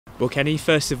Well, Kenny,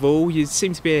 first of all, you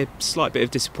seem to be a slight bit of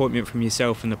disappointment from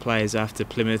yourself and the players after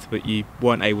Plymouth, but you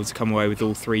weren't able to come away with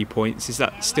all 3 points. Is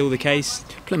that still the case?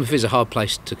 Plymouth is a hard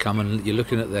place to come, and you're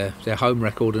looking at their home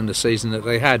record and the season that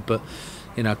they had, but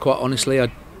quite honestly,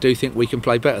 I do think we can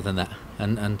play better than that.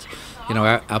 And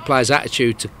our players'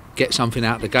 attitude to get something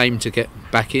out of the game, to get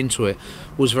back into it,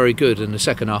 was very good, and the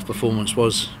second half performance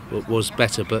was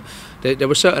better, but there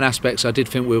were certain aspects I did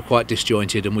think we were quite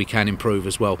disjointed and we can improve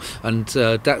as well, and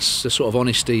that's the sort of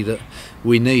honesty that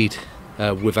we need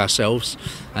with ourselves,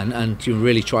 and you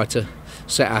really try to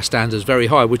set our standards very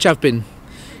high, which have been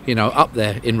up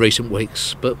there in recent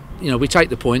weeks, but we take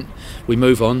the point, we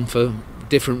move on for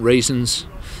different reasons.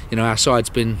 Our side's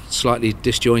been slightly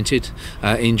disjointed,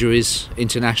 injuries,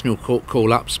 international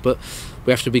call-ups, but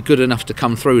we have to be good enough to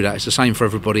come through that. It's the same for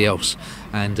everybody else,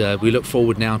 and we look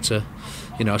forward now to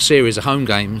a series of home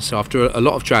games after a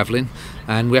lot of travelling,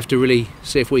 and we have to really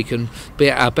see if we can be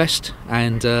at our best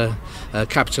and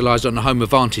capitalise on the home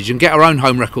advantage and get our own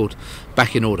home record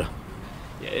back in order.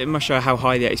 It must show how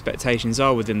high the expectations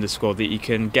are within the squad that you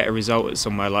can get a result at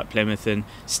somewhere like Plymouth and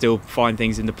still find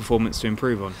things in the performance to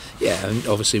improve on. Yeah, and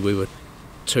obviously we were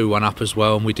 2-1 up as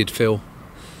well, and we did feel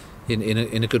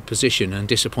in a good position, and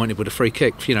disappointed with a free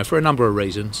kick, for a number of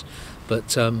reasons.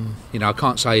 But I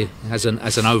can't say as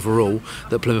an overall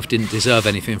that Plymouth didn't deserve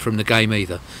anything from the game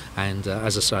either. And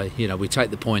as I say, we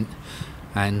take the point,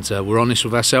 and we're honest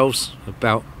with ourselves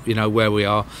about where we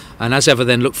are, and as ever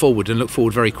then look forward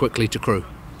very quickly to Crewe.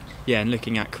 Yeah, and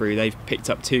looking at Crewe, they've picked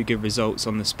up 2 good results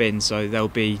on the spin, so there'll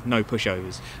be no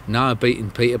pushovers. No,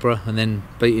 beating Peterborough and then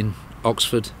beating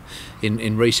Oxford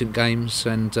in recent games,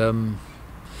 and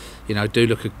do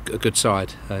look a good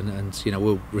side, and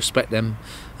we'll respect them,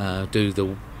 do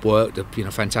the work, the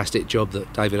fantastic job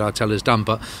that David Artell has done.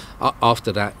 But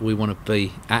after that, we want to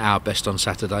be at our best on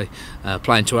Saturday,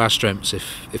 playing to our strengths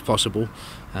if possible.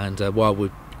 And while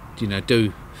we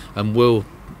do and will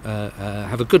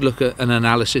have a good look at an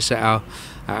analysis at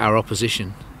our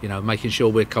opposition, making sure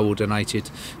we're coordinated,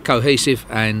 cohesive,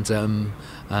 and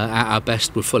at our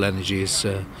best with full energy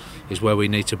is where we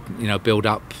need to build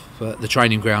up the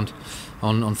training ground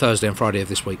on Thursday and Friday of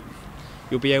this week.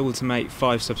 You'll be able to make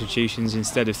 5 substitutions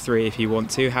instead of 3 if you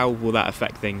want to. How will that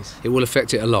affect things? It will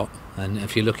affect it a lot, and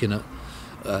if you're looking at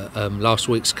last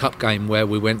week's cup game where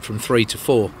we went from 3 to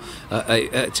 4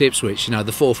 at Ipswich,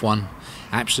 the fourth one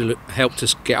absolutely helped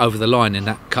us get over the line in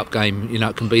that cup game.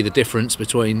 It can be the difference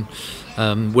between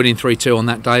winning 3-2 on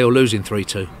that day or losing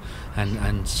 3-2,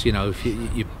 and if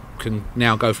you can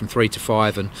now go from 3 to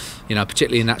 5, and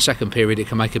particularly in that second period, it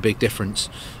can make a big difference.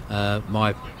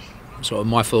 My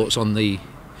thoughts on the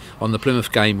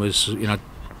Plymouth game was,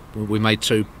 we made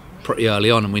 2 pretty early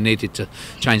on, and we needed to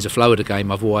change the flow of the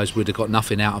game, otherwise we'd have got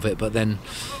nothing out of it. But then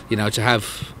to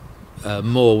have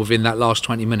more within that last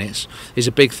 20 minutes is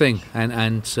a big thing,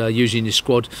 and using your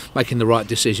squad, making the right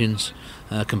decisions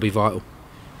can be vital.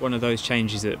 One of those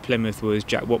changes at Plymouth was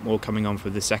Jack Watmore coming on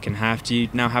for the second half. Do you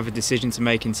now have a decision to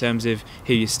make in terms of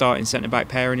who your starting centre-back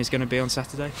pairing is going to be on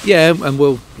Saturday? Yeah, and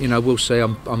we'll see.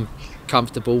 I'm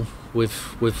comfortable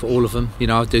with all of them.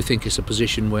 I do think it's a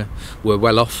position where we're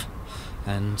well off,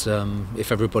 and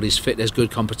if everybody's fit, there's good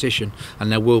competition,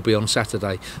 and there will be on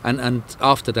Saturday. And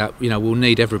after that, we'll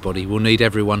need everybody. We'll need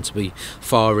everyone to be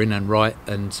firing and right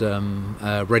and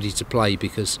ready to play,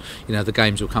 because the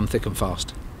games will come thick and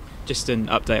fast. Just an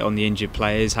update on the injured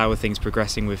players. How are things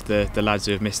progressing with the lads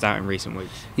who have missed out in recent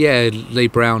weeks? Yeah, Lee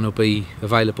Brown will be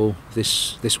available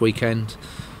this weekend.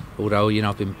 Although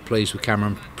I've been pleased with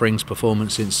Cameron Pring's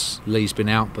performance since Lee's been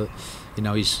out, but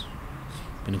he's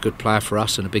been a good player for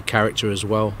us and a big character as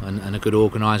well, and a good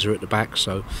organiser at the back.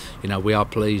 So we are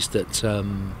pleased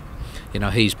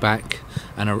that he's back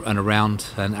and around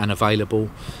and available.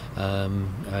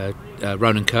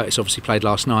 Ronan Curtis obviously played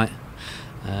last night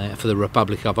for the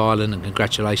Republic of Ireland, and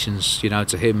congratulations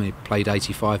to him. He played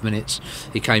 85 minutes.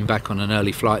 He came back on an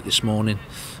early flight this morning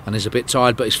and is a bit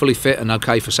tired, but he's fully fit and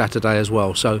okay for Saturday as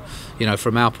well. So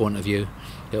from our point of view,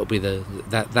 it'll be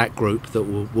that group that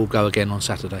will go again on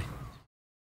Saturday.